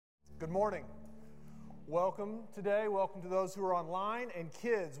Good morning. Welcome today. Welcome to those who are online. And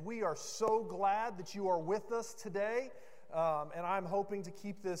kids, we are so glad that you are with us today. And I'm hoping to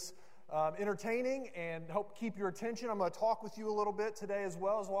keep this entertaining and help keep your attention. I'm going to talk with you a little bit today as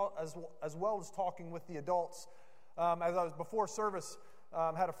well as talking with the adults. As I was before service,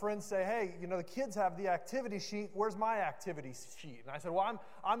 had a friend say, "Hey, you know, the kids have the activity sheet. Where's my activity sheet?" And I said, "Well,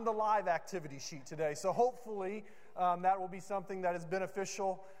 I'm the live activity sheet today." So hopefully that will be something that is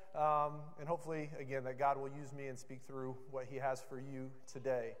beneficial, and hopefully, again, that God will use me and speak through what He has for you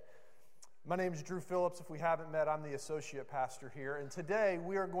today. My name is Drew Phillips. If we haven't met, I'm the associate pastor here. And today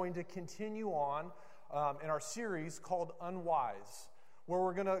we are going to continue on in our series called Unwise, where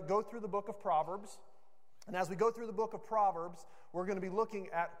we're going to go through the book of Proverbs. And as we go through the book of Proverbs, we're going to be looking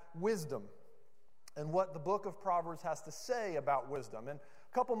at wisdom and what the book of Proverbs has to say about wisdom. And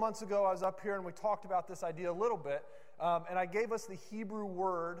a couple months ago, I was up here and we talked about this idea a little bit. And I gave us the Hebrew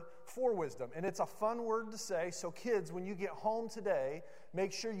word for wisdom. And it's a fun word to say. So kids, when you get home today,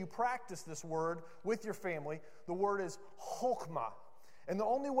 make sure you practice this word with your family. The word is chokmah. And the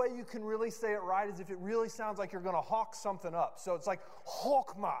only way you can really say it right is if it really sounds like you're going to hawk something up. So it's like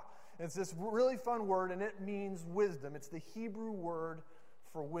chokmah. It's this really fun word, and it means wisdom. It's the Hebrew word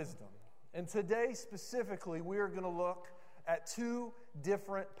for wisdom. And today, specifically, we are going to look at two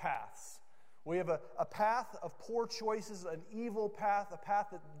different paths. We have a path of poor choices, an evil path, a path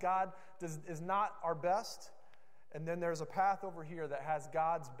that God is not our best. And then there's a path over here that has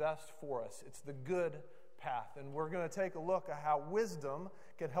God's best for us. It's the good path. And we're going to take a look at how wisdom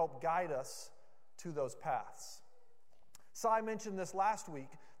can help guide us to those paths. Sai mentioned this last week,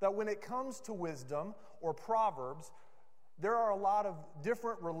 that when it comes to wisdom or Proverbs, there are a lot of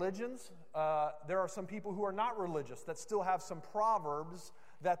different religions. There are some people who are not religious that still have some proverbs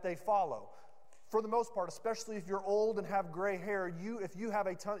that they follow. For the most part, especially if you're old and have gray hair, if you have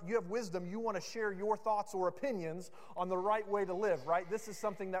wisdom, you want to share your thoughts or opinions on the right way to live, right? This is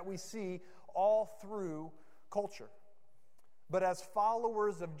something that we see all through culture. But as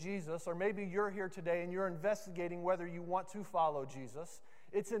followers of Jesus, or maybe you're here today and you're investigating whether you want to follow Jesus,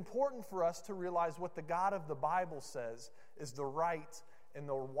 it's important for us to realize what the God of the Bible says is the right and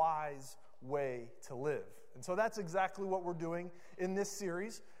the wise way to live. And so that's exactly what we're doing in this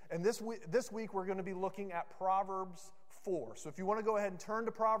series. And this week we're going to be looking at Proverbs 4. So if you want to go ahead and turn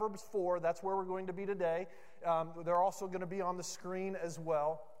to Proverbs 4, that's where we're going to be today. They're also going to be on the screen as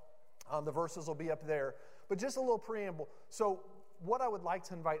well. The verses will be up there. But just a little preamble. So what I would like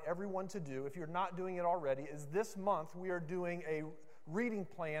to invite everyone to do, if you're not doing it already, is this month we are doing a reading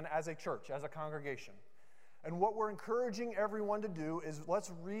plan as a church, as a congregation. And what we're encouraging everyone to do is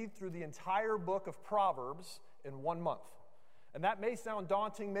let's read through the entire book of Proverbs in 1 month. And that may sound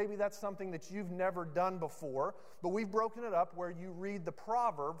daunting. Maybe that's something that you've never done before. But we've broken it up where you read the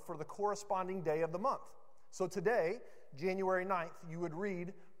proverb for the corresponding day of the month. So today, January 9th, you would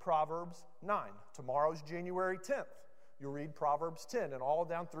read Proverbs 9. Tomorrow's January 10th. You'll read Proverbs 10. And all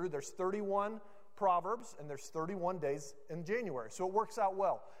down through, there's 31 Proverbs, and there's 31 days in January. So it works out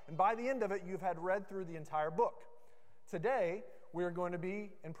well. And by the end of it, you've had read through the entire book. Today, we are going to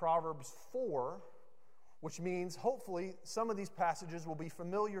be in Proverbs 4, which means hopefully some of these passages will be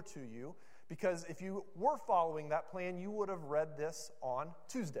familiar to you, because if you were following that plan, you would have read this on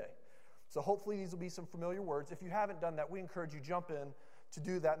Tuesday. So hopefully these will be some familiar words. If you haven't done that, we encourage you to jump in to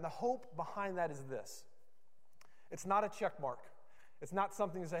do that. And the hope behind that is this. It's not a check mark. It's not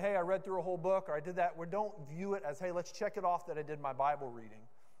something to say, hey, I read through a whole book, or I did that. We don't view it as, hey, let's check it off that I did my Bible reading.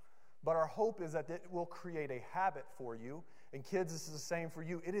 But our hope is that it will create a habit for you. And kids, this is the same for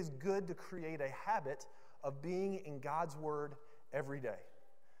you. It is good to create a habit of being in God's Word every day.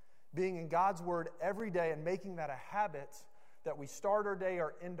 Being in God's Word every day and making that a habit that we start our day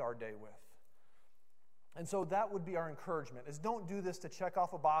or end our day with. And so that would be our encouragement, is don't do this to check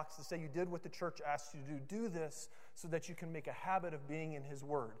off a box to say you did what the church asked you to do. Do this so that you can make a habit of being in His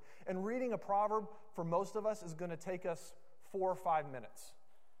Word. And reading a proverb, for most of us, is going to take us 4 or 5 minutes.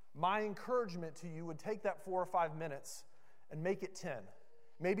 My encouragement to you would take that 4 or 5 minutes and make it 10.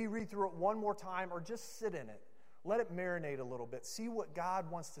 Maybe read through it one more time or just sit in it. Let it marinate a little bit. See what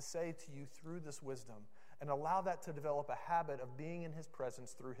God wants to say to you through this wisdom, and allow that to develop a habit of being in His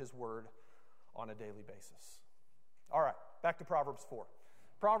presence through His Word on a daily basis. All right, back to Proverbs 4.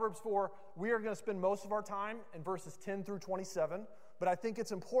 Proverbs 4, we are going to spend most of our time in verses 10 through 27, but I think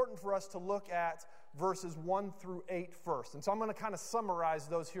it's important for us to look at verses 1 through 8 first. And so I'm going to kind of summarize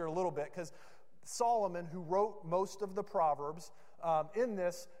those here a little bit, because Solomon, who wrote most of the Proverbs, in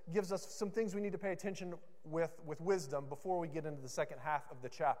this gives us some things we need to pay attention with wisdom before we get into the second half of the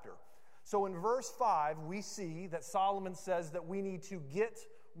chapter. So in verse 5, we see that Solomon says that we need to get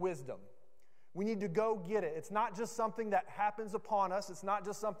wisdom. We need to go get it. It's not just something that happens upon us. It's not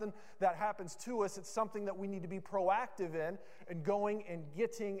just something that happens to us. It's something that we need to be proactive in and going and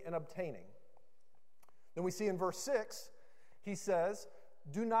getting and obtaining. Then we see in verse 6, he says,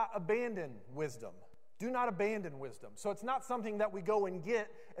 do not abandon wisdom. Do not abandon wisdom. So it's not something that we go and get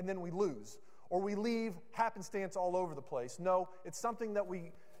and then we lose, or we leave happenstance all over the place. No, it's something that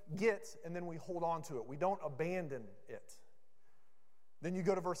we get and then we hold on to it. We don't abandon it. Then you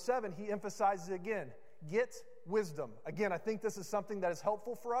go to verse 7, he emphasizes again, get wisdom. Again, I think this is something that is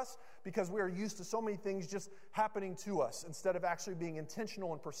helpful for us because we are used to so many things just happening to us instead of actually being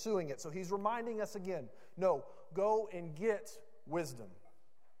intentional and pursuing it. So he's reminding us again, no, go and get wisdom.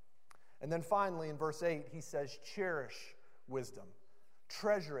 And then finally in verse 8, he says, cherish wisdom.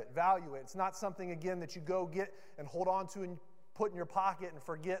 Treasure it, value it. It's not something, again, that you go get and hold on to and put in your pocket and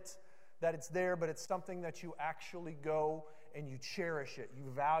forget that it's there, but it's something that you actually go and you cherish it, you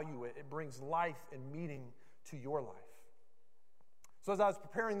value it. It brings life and meaning to your life. So as I was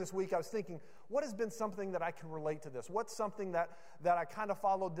preparing this week, I was thinking, what has been something that I can relate to this? What's something that I kind of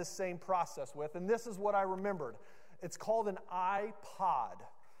followed this same process with? And this is what I remembered. It's called an iPod.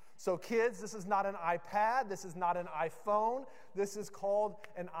 So kids, this is not an iPad. This is not an iPhone. This is called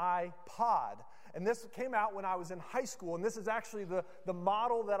an iPod. And this came out when I was in high school, and this is actually the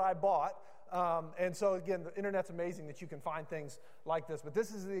model that I bought. And so, again, the internet's amazing that you can find things like this. But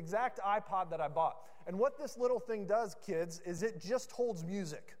this is the exact iPod that I bought. And what this little thing does, kids, is it just holds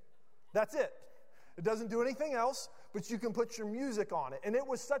music. That's it. It doesn't do anything else, but you can put your music on it. And it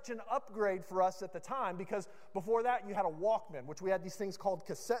was such an upgrade for us at the time because before that you had a Walkman, which we had these things called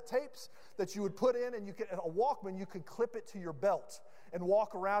cassette tapes that you would put in, and a Walkman, you could clip it to your belt and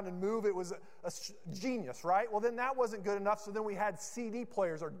walk around and move. It was a genius, right? Well, then that wasn't good enough, so then we had CD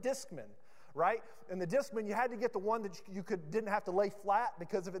players or Discman, right? And the Discman, you had to get the one that you didn't have to lay flat,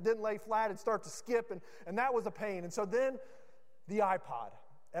 because if it didn't lay flat, it'd start to skip, and that was a pain. And so then the iPod.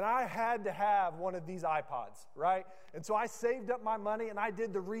 And I had to have one of these iPods, right? And so I saved up my money and I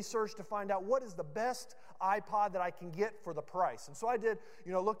did the research to find out what is the best iPod that I can get for the price. And so I did,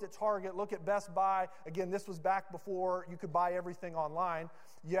 looked at Target, looked at Best Buy. Again, this was back before you could buy everything online.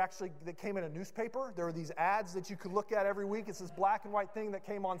 That came in a newspaper. There were these ads that you could look at every week. It's this black and white thing that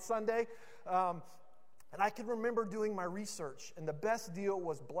came on Sunday. And I can remember doing my research, and the best deal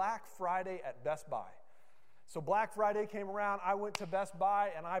was Black Friday at Best Buy. So Black Friday came around, I went to Best Buy,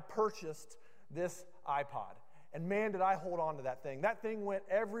 and I purchased this iPod. And man, did I hold on to that thing. That thing went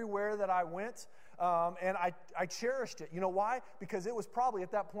everywhere that I went, and I cherished it. You know why? Because it was probably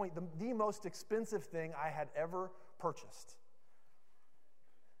at that point the most expensive thing I had ever purchased.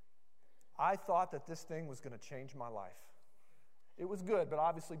 I thought that this thing was going to change my life. It was good, but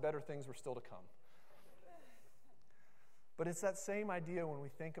obviously better things were still to come. But it's that same idea when we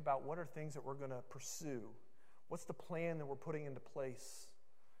think about what are things that we're going to pursue. What's the plan that we're putting into place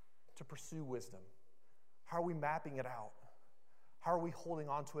to pursue wisdom? How are we mapping it out? How are we holding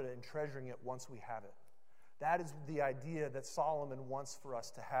on to it and treasuring it once we have it? That is the idea that Solomon wants for us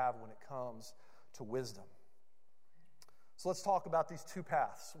to have when it comes to wisdom. So let's talk about these two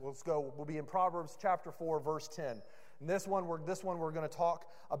paths. We'll be in Proverbs chapter 4, verse 10. And this one we're going to talk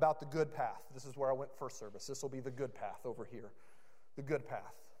about the good path. This is where I went first service. This will be the good path over here. The good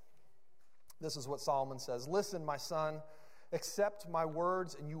path. This is what Solomon says. Listen, my son, accept my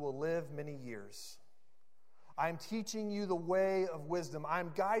words and you will live many years. I am teaching you the way of wisdom. I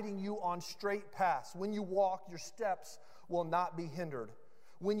am guiding you on straight paths. When you walk, your steps will not be hindered.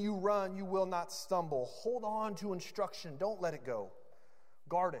 When you run, you will not stumble. Hold on to instruction. Don't let it go.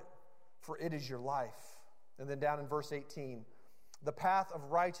 Guard it, for it is your life. And then down in verse 18, the path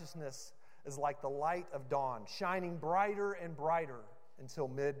of righteousness is like the light of dawn, shining brighter and brighter until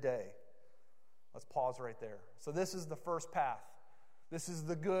midday. Let's pause right there. So this is the first path. This is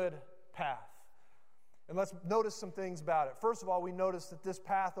the good path. And let's notice some things about it. First of all, we notice that this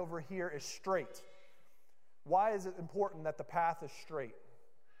path over here is straight. Why is it important that the path is straight?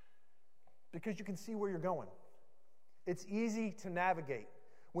 Because you can see where you're going. It's easy to navigate.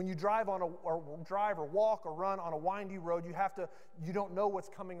 When you drive or walk or run on a windy road, you don't know what's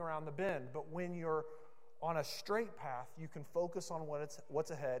coming around the bend. But when you're on a straight path, you can focus on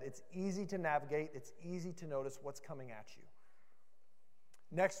what's ahead. It's easy to navigate. It's easy to notice what's coming at you.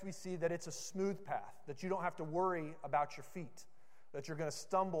 Next, we see that it's a smooth path, that you don't have to worry about your feet, that you're going to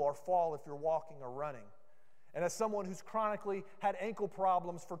stumble or fall if you're walking or running. And as someone who's chronically had ankle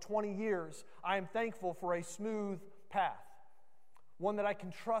problems for 20 years, I am thankful for a smooth path, one that I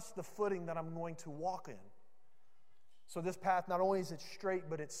can trust the footing that I'm going to walk in. So this path, not only is it straight,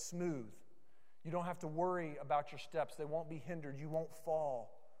 but it's smooth. You don't have to worry about your steps. They won't be hindered. You won't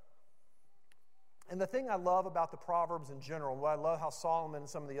fall. And the thing I love about the Proverbs in general, and what I love how Solomon and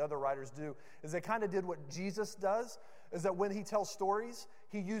some of the other writers do, is they kind of did what Jesus does, is that when he tells stories,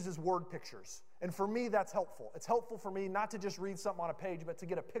 he uses word pictures. And for me, that's helpful. It's helpful for me not to just read something on a page, but to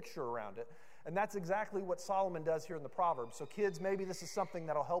get a picture around it. And that's exactly what Solomon does here in the Proverbs. So kids, maybe this is something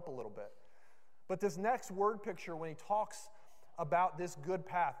that'll help a little bit. But this next word picture, when he talks about this good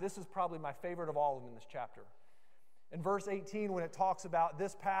path, this is probably my favorite of all of them in this chapter. In verse 18, when it talks about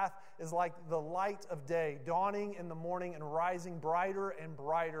this path is like the light of day, dawning in the morning and rising brighter and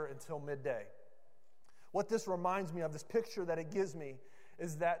brighter until midday. What this reminds me of, this picture that it gives me,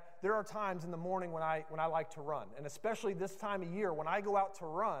 is that there are times in the morning when I like to run. And especially this time of year, when I go out to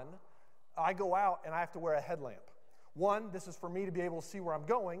run, I go out and I have to wear a headlamp. One, this is for me to be able to see where I'm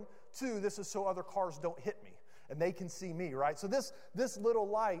going. Two, this is so other cars don't hit me and they can see me, right? So this little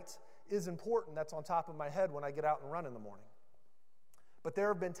light is important. That's on top of my head when I get out and run in the morning. But there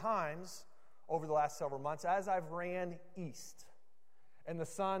have been times over the last several months as I've ran east and the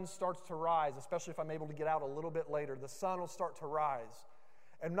sun starts to rise, especially if I'm able to get out a little bit later, the sun will start to rise.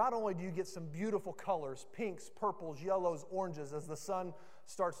 And not only do you get some beautiful colors, pinks, purples, yellows, oranges, as the sun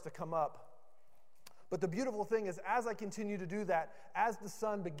starts to come up, but the beautiful thing is as I continue to do that, as the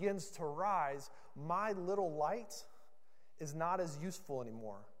sun begins to rise, my little light is not as useful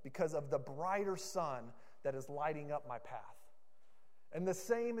anymore because of the brighter sun that is lighting up my path. And the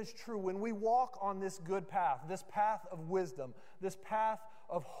same is true when we walk on this good path, this path of wisdom, this path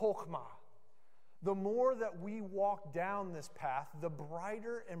of chokhmah. The more that we walk down this path, the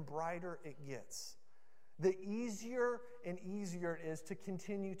brighter and brighter it gets. The easier and easier it is to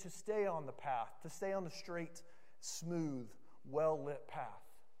continue to stay on the path, to stay on the straight, smooth, well-lit path.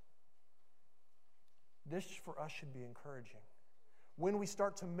 This for us should be encouraging. When we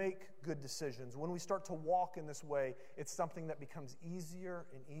start to make good decisions, when we start to walk in this way, it's something that becomes easier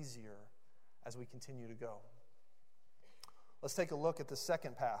and easier as we continue to go. Let's take a look at the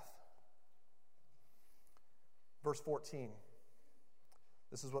second path. Verse 14.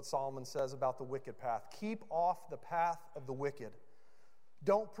 This is what Solomon says about the wicked path. Keep off the path of the wicked.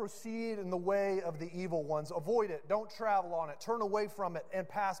 Don't proceed in the way of the evil ones. Avoid it. Don't travel on it. Turn away from it and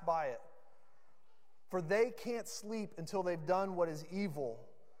pass by it. For they can't sleep until they've done what is evil.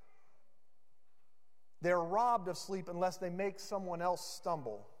 They're robbed of sleep unless they make someone else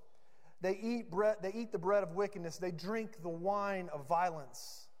stumble. They eat the bread of wickedness. They drink the wine of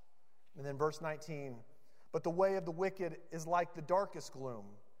violence. And then verse 19. But the way of the wicked is like the darkest gloom,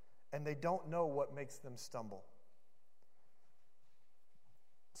 and they don't know what makes them stumble.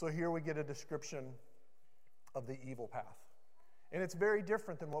 So here we get a description of the evil path. And it's very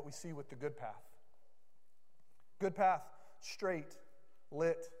different than what we see with the good path. Good path, straight,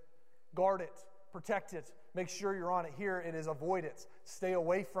 lit, guard it, protect it, make sure you're on it. Here it is avoid it, stay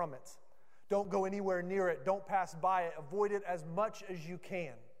away from it. Don't go anywhere near it, don't pass by it, avoid it as much as you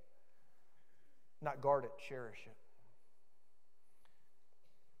can. Not guard it, cherish it.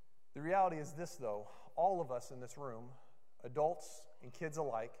 The reality is this, though. All of us in this room, adults and kids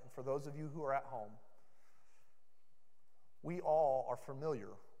alike, and for those of you who are at home, we all are familiar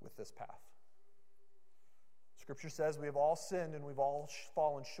with this path. Scripture says we have all sinned and we've all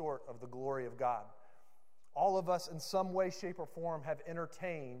fallen short of the glory of God. All of us in some way, shape, or form have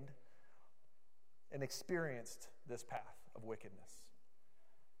entertained and experienced this path of wickedness.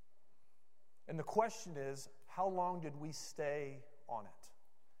 And the question is, how long did we stay on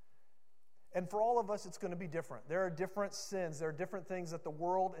it? And for all of us, it's going to be different. There are different sins. There are different things that the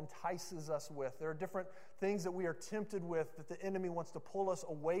world entices us with. There are different things that we are tempted with that the enemy wants to pull us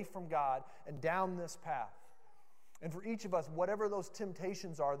away from God and down this path. And for each of us, whatever those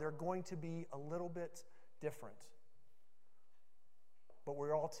temptations are, they're going to be a little bit different. But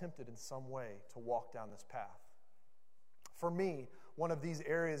we're all tempted in some way to walk down this path. For me, one of these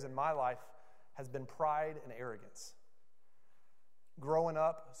areas in my life has been pride and arrogance. Growing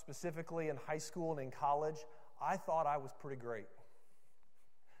up, specifically in high school and in college, I thought I was pretty great.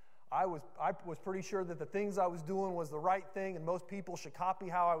 I was pretty sure that the things I was doing was the right thing and most people should copy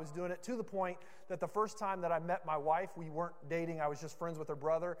how I was doing it, to the point that the first time that I met my wife, we weren't dating, I was just friends with her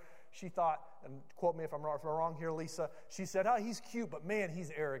brother. She thought, and quote me if I'm wrong here, Lisa, she said, "Oh, he's cute, but man,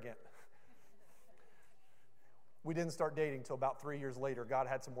 he's arrogant." We didn't start dating until about 3 years later. God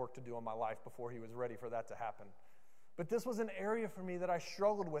had some work to do in my life before he was ready for that to happen. But this was an area for me that I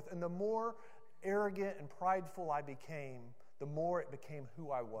struggled with. And the more arrogant and prideful I became, the more it became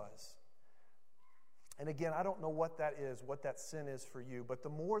who I was. And again, I don't know what that is, what that sin is for you. But the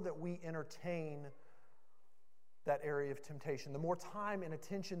more that we entertain that area of temptation, the more time and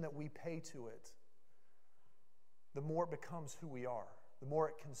attention that we pay to it, the more it becomes who we are, the more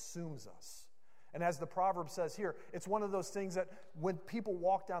it consumes us. And as the proverb says here, it's one of those things that when people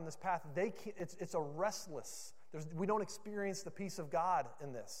walk down this path, it's a restless. We don't experience the peace of God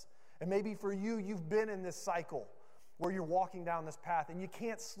in this. And maybe for you, you've been in this cycle where you're walking down this path and you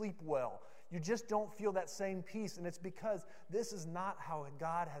can't sleep well. You just don't feel that same peace, and it's because this is not how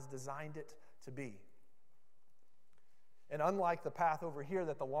God has designed it to be. And unlike the path over here,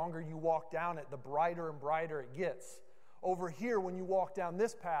 that the longer you walk down it, the brighter and brighter it gets. Over here, when you walk down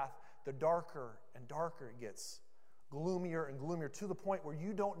this path, the darker and darker it gets, gloomier and gloomier, to the point where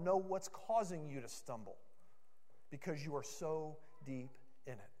you don't know what's causing you to stumble because you are so deep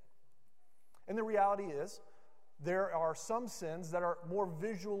in it. And the reality is, there are some sins that are more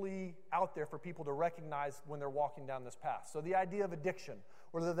visually out there for people to recognize when they're walking down this path. So the idea of addiction,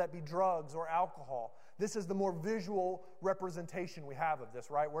 whether that be drugs or alcohol, this is the more visual representation we have of this,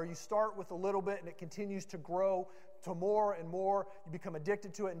 right? Where you start with a little bit and it continues to grow to more and more. You become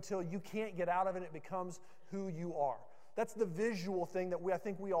addicted to it until you can't get out of it. It becomes who you are. That's the visual thing that I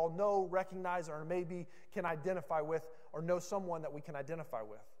think we all know, recognize, or maybe can identify with, or know someone that we can identify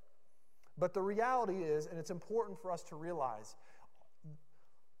with. But the reality is, and it's important for us to realize,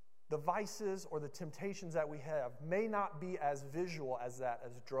 the vices or the temptations that we have may not be as visual as that,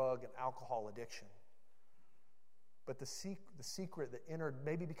 as drug and alcohol addiction. But the secret, the inner,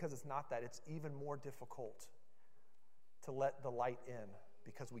 maybe because it's not that, it's even more difficult to let the light in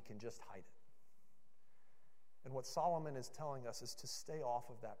because we can just hide it. And what Solomon is telling us is to stay off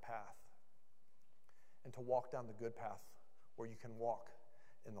of that path and to walk down the good path where you can walk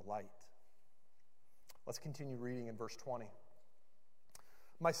in the light. Let's continue reading in verse 20.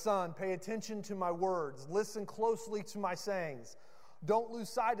 My son, pay attention to my words. Listen closely to my sayings. Don't lose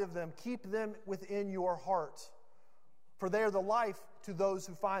sight of them. Keep them within your heart. For they are the life to those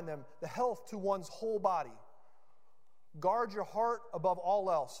who find them, the health to one's whole body. Guard your heart above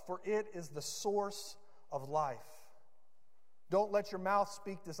all else, for it is the source of life. Don't let your mouth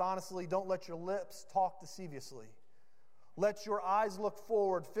speak dishonestly. Don't let your lips talk deceivously. Let your eyes look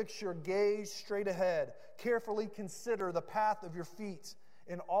forward. Fix your gaze straight ahead. Carefully consider the path of your feet.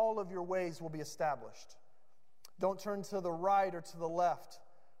 In all of your ways will be established. Don't turn to the right or to the left,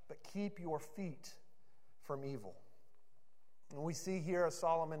 but keep your feet from evil. And we see here as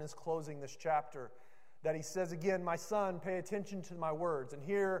Solomon is closing this chapter that he says again, my son, pay attention to my words. And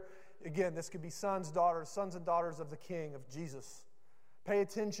here, again, this could be sons and daughters of the King, of Jesus. Pay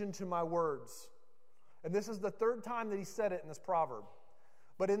attention to my words. And this is the third time that he said it in this proverb.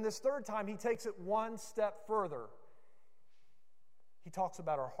 But in this third time, he takes it one step further. He talks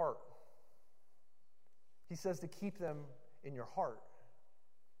about our heart. He says to keep them in your heart.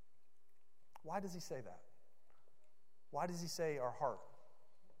 Why does he say that? Why does he say our heart?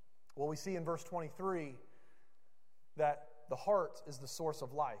 Well, we see in verse 23 that the heart is the source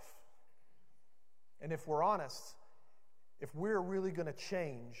of life. And if we're honest, if we're really going to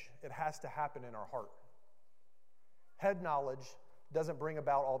change, it has to happen in our heart. Head knowledge doesn't bring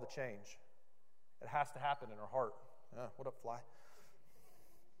about all the change. It has to happen in our heart. What up, fly?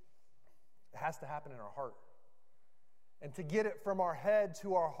 It has to happen in our heart. And to get it from our head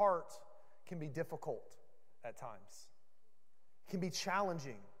to our heart can be difficult at times. It can be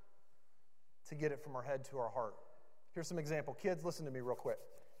challenging to get it from our head to our heart. Here's some example. Kids, listen to me real quick.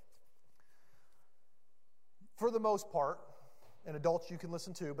 For the most part, and adults you can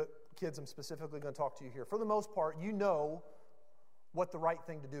listen to, but kids, I'm specifically going to talk to you here. For the most part, you know what the right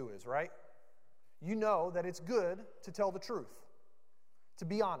thing to do is, right? You know that it's good to tell the truth, to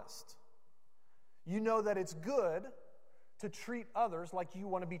be honest. You know that it's good to treat others like you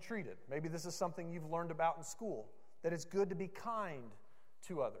want to be treated. Maybe this is something you've learned about in school, that it's good to be kind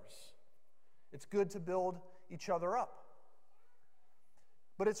to others. It's good to build each other up.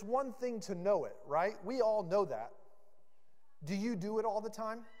 But it's one thing to know it, right? We all know that. Do you do it all the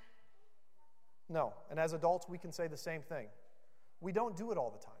time? No. And as adults, we can say the same thing. We don't do it all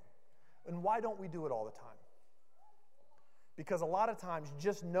the time. And why don't we do it all the time? Because a lot of times,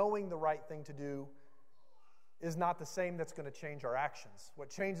 just knowing the right thing to do is not the same that's going to change our actions. What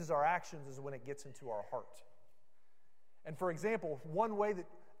changes our actions is when it gets into our heart. And for example, one way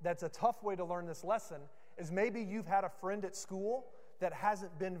that's a tough way to learn this lesson is maybe you've had a friend at school that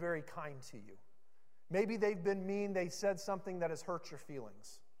hasn't been very kind to you. Maybe they've been mean, they said something that has hurt your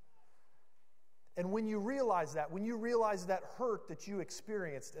feelings. And when you realize that hurt that you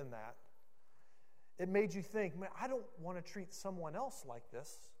experienced in that, it made you think, man, I don't want to treat someone else like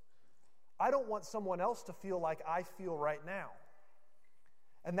this. I don't want someone else to feel like I feel right now.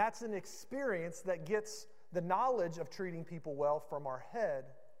 And that's an experience that gets the knowledge of treating people well from our head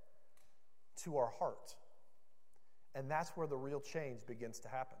to our heart. And that's where the real change begins to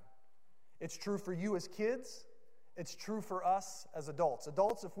happen. It's true for you as kids. It's true for us as adults.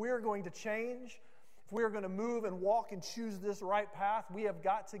 Adults, if we're going to change, if we're going to move and walk and choose this right path, we have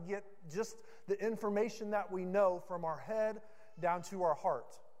got to get just the information that we know from our head down to our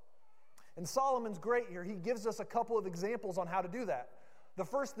heart. And Solomon's great here. He gives us a couple of examples on how to do that. The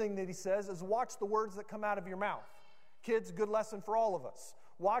first thing that he says is watch the words that come out of your mouth. Kids, good lesson for all of us.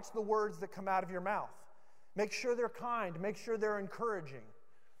 Watch the words that come out of your mouth. Make sure they're kind. Make sure they're encouraging.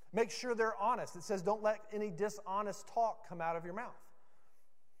 Make sure they're honest. It says don't let any dishonest talk come out of your mouth.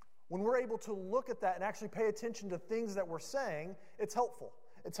 When we're able to look at that and actually pay attention to things that we're saying, it's helpful.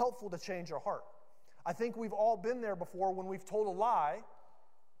 It's helpful to change our heart. I think we've all been there before when we've told a lie,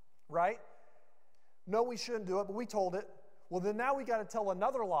 right? No, we shouldn't do it, but we told it. Well, then now we got to tell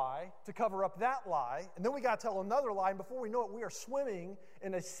another lie to cover up that lie, and then we got to tell another lie, and before we know it, we are swimming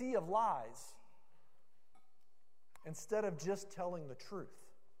in a sea of lies instead of just telling the truth.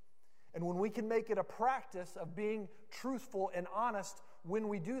 And when we can make it a practice of being truthful and honest when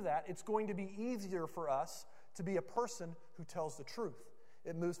we do that, it's going to be easier for us to be a person who tells the truth.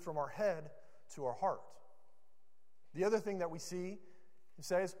 It moves from our head to our heart. The other thing that we see, it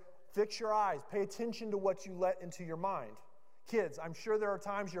says, fix your eyes. Pay attention to what you let into your mind. Kids, I'm sure there are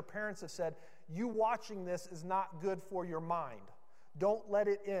times your parents have said, you watching this is not good for your mind. Don't let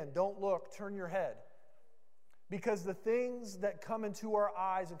it in. Don't look. Turn your head. Because the things that come into our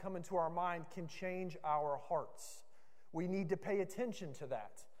eyes and come into our mind can change our hearts. We need to pay attention to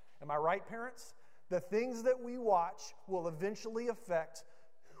that. Am I right, parents? The things that we watch will eventually affect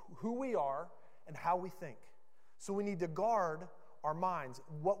who we are and how we think. So we need to guard our minds,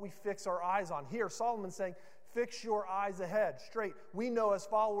 what we fix our eyes on. Here, Solomon's saying, fix your eyes ahead, straight. We know as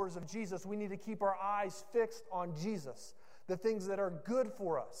followers of Jesus, we need to keep our eyes fixed on Jesus, the things that are good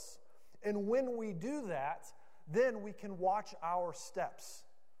for us. And when we do that, then we can watch our steps.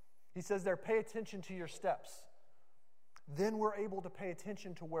 He says there, pay attention to your steps. Then we're able to pay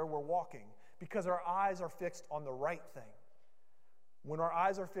attention to where we're walking because our eyes are fixed on the right thing. When our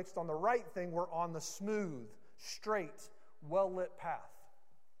eyes are fixed on the right thing, we're on the smooth, straight, well-lit path.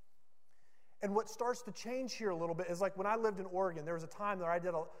 And what starts to change here a little bit is like when I lived in Oregon, there was a time that I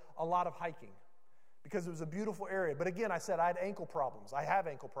did a lot of hiking because it was a beautiful area. But again, I said I had ankle problems. I have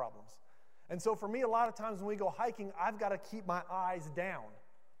ankle problems. And so for me, a lot of times when we go hiking, I've got to keep my eyes down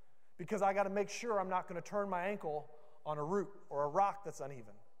because I got to make sure I'm not going to turn my ankle on a root or a rock that's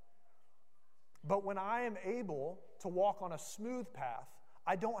uneven. But when I am able to walk on a smooth path,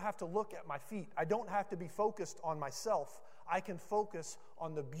 I don't have to look at my feet. I don't have to be focused on myself. I can focus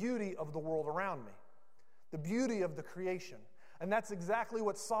on the beauty of the world around me, the beauty of the creation. And that's exactly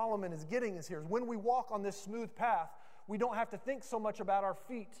what Solomon is getting is here. When we walk on this smooth path, we don't have to think so much about our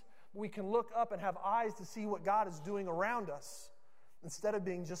feet. We can look up and have eyes to see what God is doing around us instead of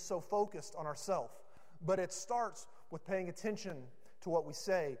being just so focused on ourselves. But it starts with paying attention to what we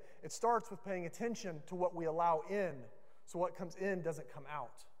say. It starts with paying attention to what we allow in, so what comes in doesn't come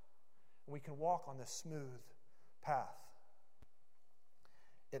out. And we can walk on this smooth path.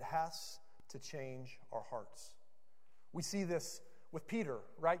 It has to change our hearts. We see this with Peter,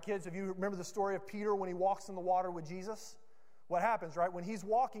 right, kids? If you remember the story of Peter when he walks in the water with Jesus, what happens, right? When he's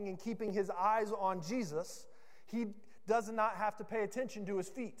walking and keeping his eyes on Jesus, he does not have to pay attention to his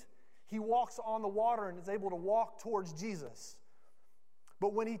feet. He walks on the water and is able to walk towards Jesus.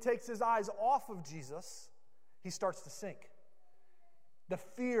 But when he takes his eyes off of Jesus, he starts to sink. The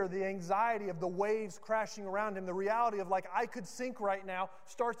fear, the anxiety of the waves crashing around him, the reality of like, I could sink right now,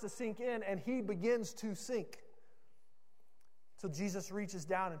 starts to sink in, and he begins to sink. Till Jesus reaches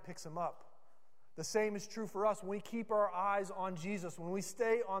down and picks him up. The same is true for us. When we keep our eyes on Jesus, when we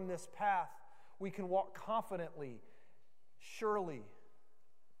stay on this path, we can walk confidently, surely.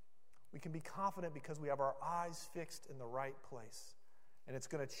 We can be confident because we have our eyes fixed in the right place. And it's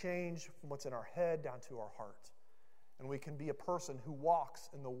going to change from what's in our head down to our heart. And we can be a person who walks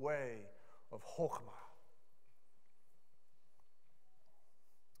in the way of Chokhmah.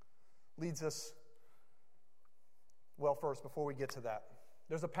 Leads us, well, first, before we get to that,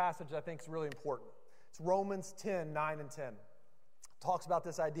 there's a passage that I think is really important. It's Romans 10, 9 and 10. It talks about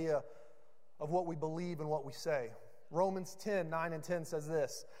this idea of what we believe and what we say. Romans 10, 9 and 10 says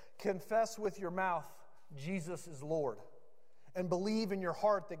this, confess with your mouth Jesus is Lord, and believe in your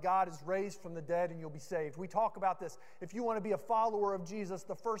heart that God is raised from the dead and you'll be saved. We talk about this. If you want to be a follower of Jesus,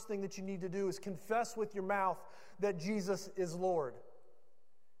 the first thing that you need to do is confess with your mouth that Jesus is Lord.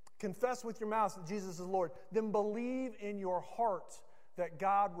 Confess with your mouth that Jesus is Lord. Then believe in your heart that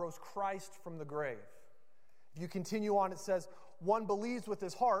God rose Christ from the grave. If you continue on, it says, one believes with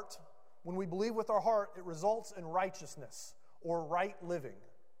his heart. When we believe with our heart, it results in righteousness or right living.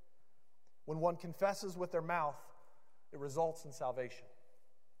 When one confesses with their mouth, it results in salvation.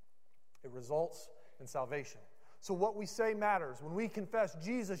 It results in salvation. So what we say matters. When we confess,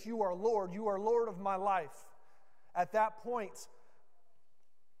 Jesus, you are Lord of my life, at that point,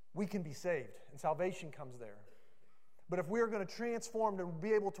 we can be saved, and salvation comes there. But if we're going to transform and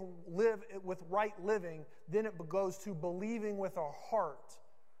be able to live with right living, then it goes to believing with our heart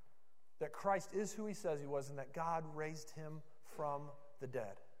that Christ is who he says he was and that God raised him from the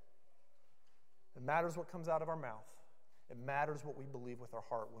dead. It matters what comes out of our mouth. It matters what we believe with our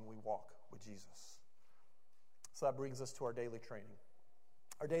heart when we walk with Jesus. So that brings us to our daily training.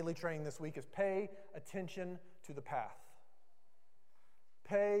 Our daily training this week is pay attention to the path.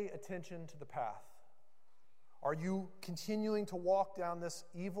 Pay attention to the path. Are you continuing to walk down this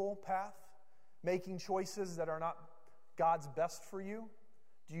evil path, making choices that are not God's best for you?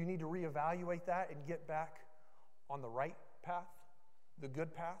 Do you need to reevaluate that and get back on the right path, the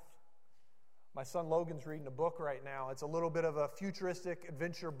good path? My son Logan's reading a book right now. It's a little bit of a futuristic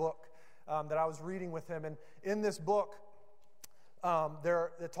adventure book that I was reading with him. And in this book,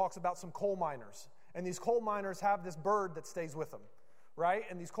 it talks about some coal miners. And these coal miners have this bird that stays with them, right?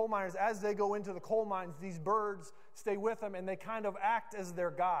 And these coal miners, as they go into the coal mines, these birds stay with them and they kind of act as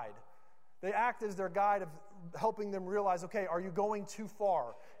their guide. They act as their guide of helping them realize, okay, are you going too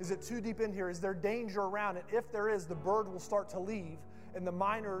far? Is it too deep in here? Is there danger around it? If there is, the bird will start to leave. And the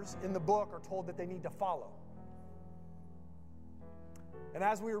miners in the book are told that they need to follow. And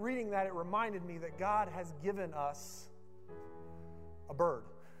as we were reading that, it reminded me that God has given us a bird,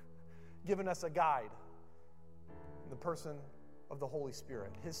 given us a guide in the person of the Holy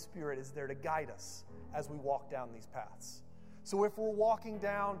Spirit. His Spirit is there to guide us as we walk down these paths. So if we're walking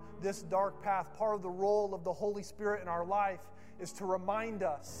down this dark path, part of the role of the Holy Spirit in our life is to remind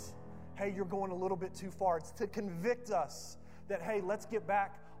us, hey, you're going a little bit too far. It's to convict us that, hey, let's get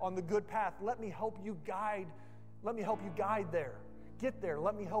back on the good path. Let me help you guide. Let me help you guide there. Get there.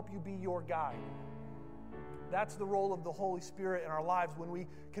 Let me help you be your guide. That's the role of the Holy Spirit in our lives. When we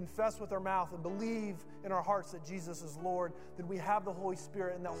confess with our mouth and believe in our hearts that Jesus is Lord, then we have the Holy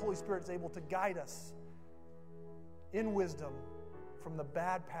Spirit, and that Holy Spirit is able to guide us in wisdom from the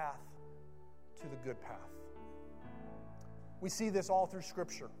bad path to the good path. We see this all through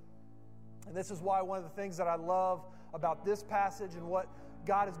Scripture. And this is why one of the things that I love about this passage and what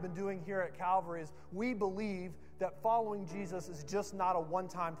God has been doing here at Calvary is we believe that following Jesus is just not a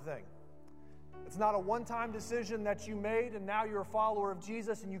one-time thing. It's not a one-time decision that you made and now you're a follower of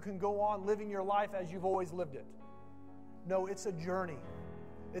Jesus and you can go on living your life as you've always lived it. No, it's a journey.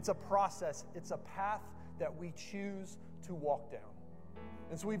 It's a process. It's a path that we choose to walk down.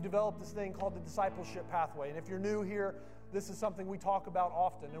 And so we've developed this thing called the discipleship pathway. And if you're new here, this is something we talk about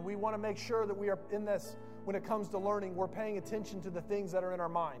often. And we want to make sure that we are in this, when it comes to learning, we're paying attention to the things that are in our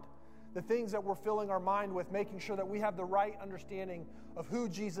mind. The things that we're filling our mind with, making sure that we have the right understanding of who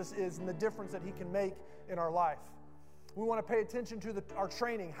Jesus is and the difference that he can make in our life. We want to pay attention to our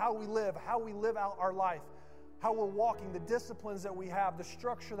training, how we live out our life, how we're walking, the disciplines that we have, the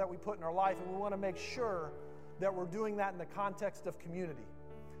structure that we put in our life. And we want to make sure that we're doing that in the context of community,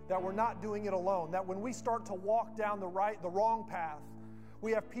 that we're not doing it alone, that when we start to walk down the wrong path,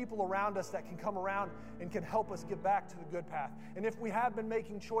 we have people around us that can come around and can help us get back to the good path. And if we have been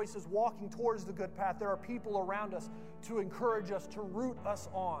making choices walking towards the good path, there are people around us to encourage us, to root us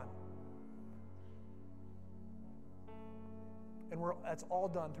on. And that's all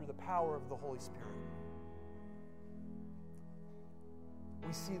done through the power of the Holy Spirit.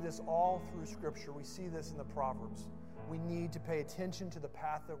 We see this all through Scripture. We see this in the Proverbs. We need to pay attention to the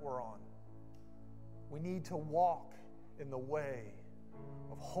path that we're on. We need to walk in the way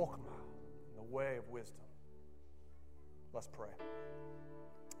of Chokmah, in the way of wisdom. Let's pray.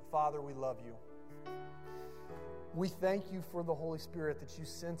 Father, we love you. We thank you for the Holy Spirit that you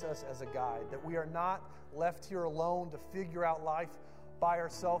sent us as a guide, that we are not left here alone to figure out life by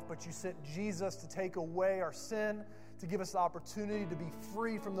ourselves, but you sent Jesus to take away our sin, to give us the opportunity to be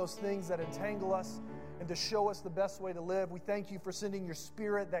free from those things that entangle us and to show us the best way to live. We thank you for sending your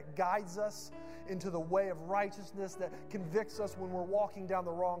Spirit that guides us into the way of righteousness, that convicts us when we're walking down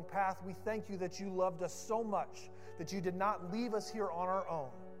the wrong path. We thank you that you loved us so much that you did not leave us here on our own,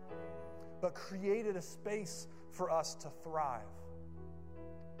 but created a space for us to thrive.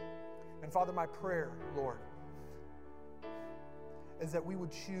 And Father, my prayer, Lord, is that we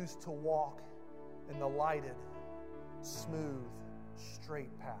would choose to walk in the lighted, smooth,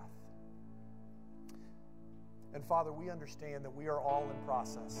 straight path. And Father, we understand that we are all in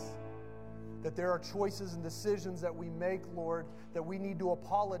process, that there are choices and decisions that we make, Lord, that we need to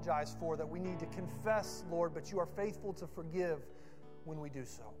apologize for, that we need to confess, Lord, but you are faithful to forgive when we do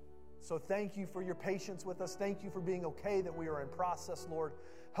so. So thank you for your patience with us. Thank you for being okay that we are in process, Lord.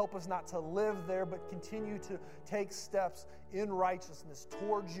 Help us not to live there, but continue to take steps in righteousness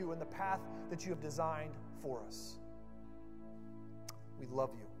towards you in the path that you have designed for us. We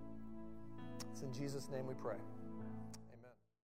love you. It's in Jesus' name we pray.